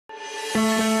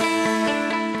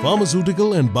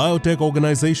Pharmaceutical and biotech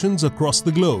organizations across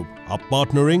the globe are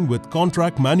partnering with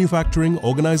contract manufacturing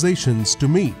organizations to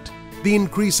meet the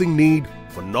increasing need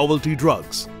for novelty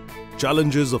drugs,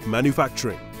 challenges of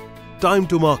manufacturing, time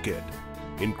to market,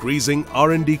 increasing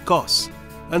R&D costs,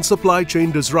 and supply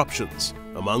chain disruptions,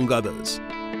 among others.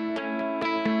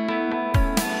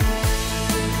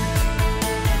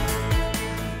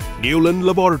 Neuland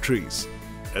Laboratories.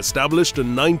 Established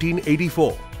in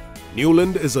 1984,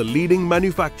 Neuland is a leading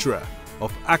manufacturer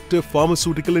of active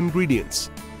pharmaceutical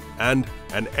ingredients and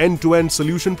an end-to-end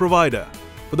solution provider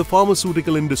for the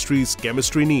pharmaceutical industry's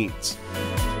chemistry needs.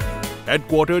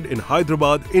 Headquartered in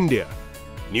Hyderabad, India,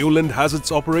 Neuland has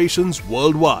its operations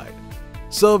worldwide,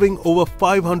 serving over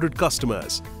 500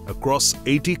 customers across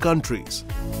 80 countries.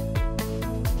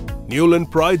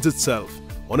 Neuland prides itself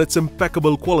on its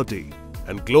impeccable quality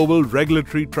and global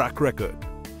regulatory track record.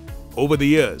 Over the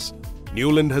years,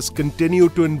 Neuland has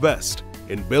continued to invest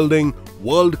in building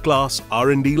world-class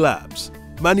R&D labs,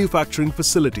 manufacturing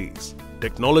facilities,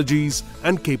 technologies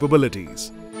and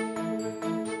capabilities.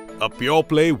 A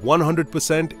pure-play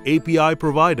 100% API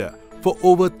provider for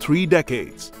over 3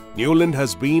 decades, Neuland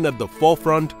has been at the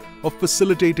forefront of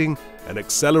facilitating and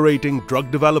accelerating drug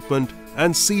development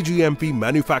and CGMP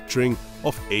manufacturing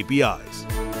of APIs.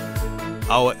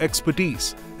 Our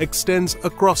expertise extends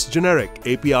across generic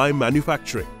API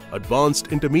manufacturing, advanced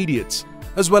intermediates,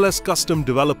 as well as custom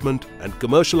development and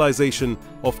commercialization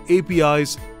of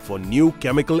APIs for new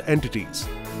chemical entities.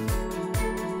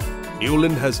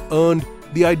 Neuland has earned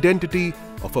the identity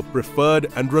of a preferred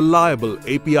and reliable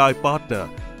API partner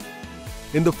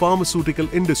in the pharmaceutical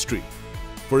industry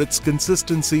for its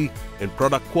consistency in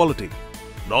product quality,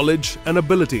 knowledge and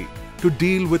ability to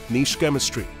deal with niche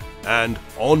chemistry, and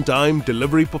on-time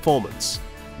delivery performance.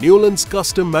 Neuland's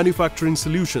custom manufacturing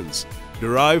solutions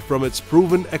derive from its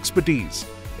proven expertise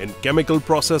in chemical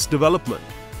process development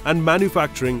and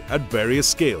manufacturing at various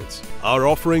scales. Our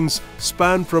offerings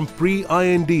span from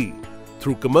pre-IND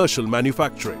through commercial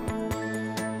manufacturing.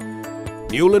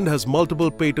 Neuland has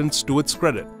multiple patents to its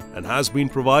credit and has been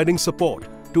providing support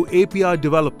to API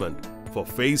development for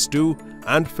Phase 2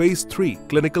 and Phase 3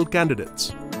 clinical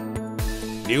candidates.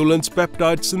 Neuland's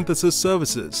peptide synthesis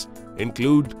services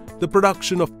include the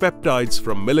production of peptides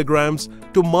from milligrams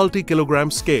to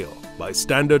multi-kilogram scale by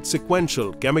standard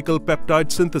sequential chemical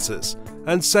peptide synthesis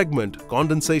and segment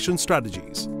condensation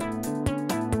strategies.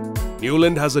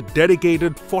 Neuland has a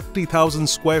dedicated 40,000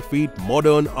 square feet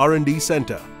modern R&D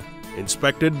center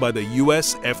inspected by the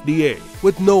US FDA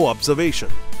with no observation.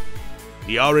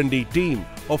 The R&D team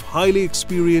of highly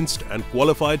experienced and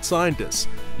qualified scientists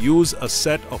use a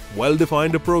set of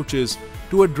well-defined approaches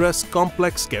to address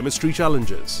complex chemistry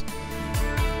challenges.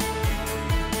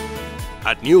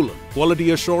 At Neuland,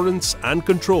 quality assurance and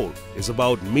control is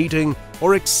about meeting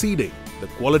or exceeding the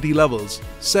quality levels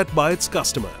set by its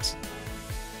customers.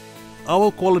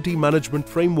 Our quality management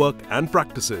framework and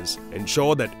practices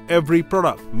ensure that every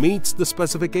product meets the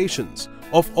specifications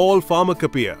of all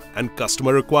pharmacopoeia and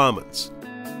customer requirements.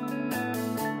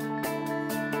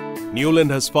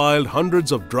 Neuland has filed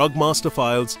hundreds of drug master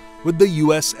files with the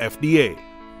US FDA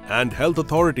and health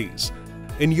authorities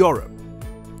in Europe,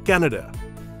 Canada,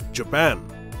 Japan,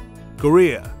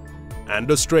 Korea, and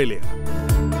Australia.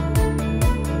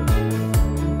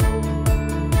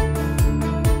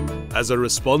 As a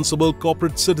responsible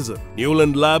corporate citizen,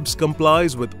 Neuland Labs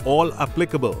complies with all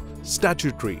applicable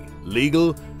statutory,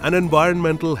 legal, and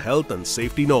environmental health and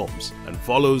safety norms and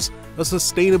follows a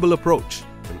sustainable approach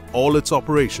in all its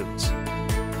operations.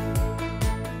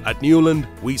 At Neuland,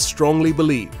 we strongly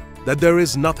believe that there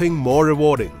is nothing more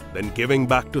rewarding than giving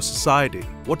back to society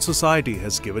what society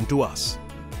has given to us.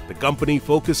 The company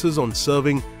focuses on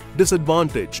serving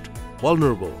disadvantaged,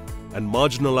 vulnerable, and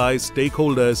marginalized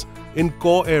stakeholders in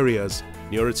core areas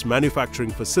near its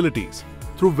manufacturing facilities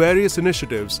through various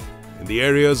initiatives in the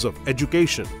areas of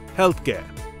education, healthcare,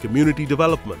 community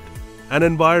development, and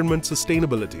environment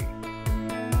sustainability.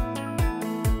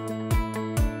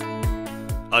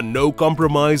 A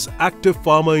no-compromise active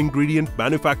pharma ingredient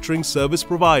manufacturing service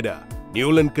provider,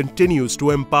 Neuland continues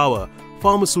to empower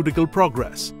pharmaceutical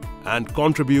progress and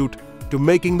contribute to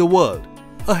making the world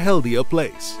a healthier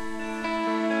place.